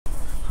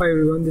Hi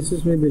everyone, this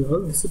is me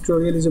Bilal. This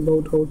tutorial is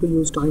about how to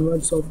use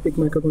timers of PIC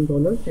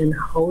microcontroller and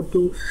how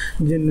to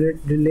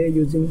generate delay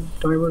using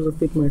timers of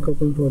PIC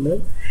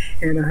microcontroller.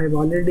 And I have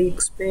already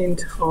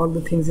explained all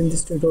the things in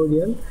this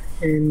tutorial,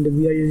 and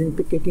we are using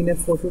PIC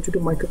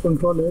 18F452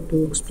 microcontroller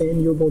to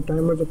explain you about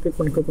timers of PIC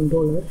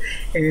microcontroller.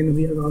 And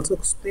we have also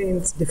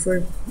explained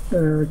different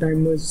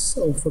timers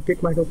of a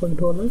PIC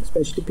microcontroller,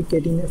 especially PIC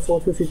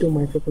 18F452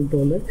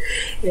 microcontroller,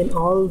 and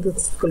all the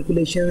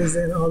calculations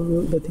and all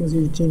the things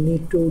you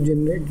need to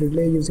generate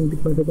delay using PIC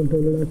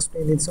microcontroller are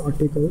explained in this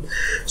article.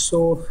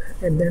 So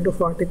at the end of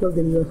the article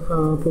there is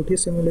a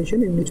Proteus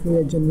simulation in which we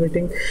are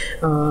generating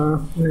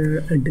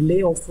a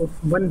delay of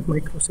 1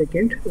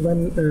 microsecond,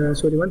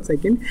 1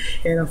 second,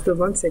 and after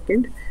 1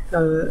 second,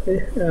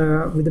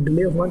 with a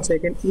delay of 1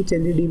 second, each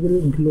LED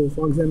will glow.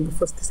 For example,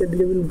 first this LED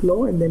will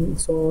glow, and then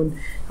so on.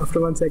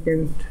 After 1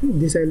 second,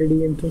 this LED,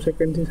 and 2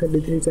 seconds, this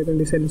LED, 3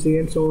 seconds, this LED,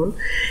 and so on.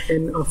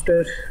 And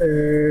after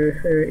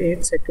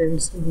 8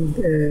 seconds,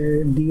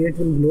 D8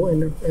 will glow,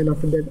 and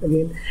after that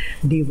again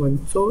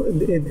D1. So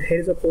here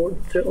is a code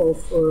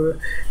of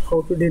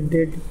how to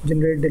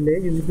generate delay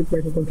using PIC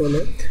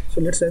microcontroller.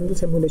 So let's run the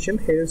simulation.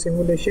 Here is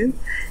simulation,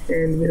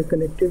 and we have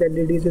connected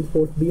LEDs with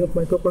port B of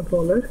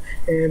microcontroller,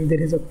 and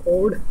there is a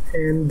code,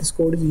 and this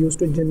code is used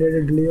to generate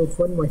a delay of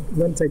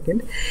 1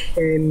 second,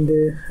 and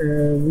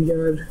we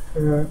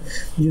are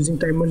using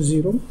timer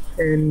 0,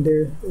 and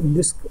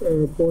this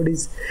code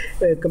is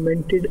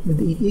commented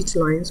with each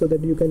line so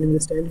that you can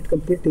understand it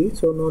completely.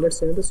 So now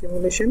let's run the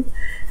simulation,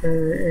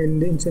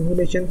 and in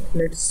simulation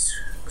let's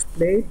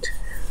play it.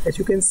 As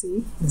you can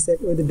see,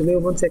 with the delay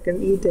of 1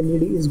 second, each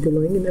LED is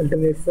glowing in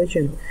alternate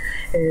fashion,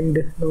 and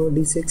now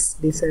D6,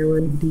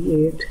 D7,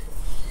 D8,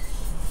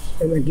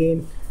 and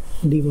again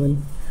D1.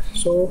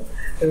 So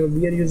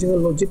we are using a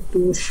logic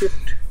to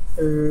shift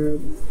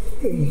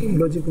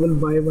logic one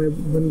by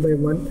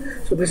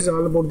one. So this is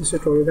all about this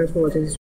tutorial. Thanks for watching this.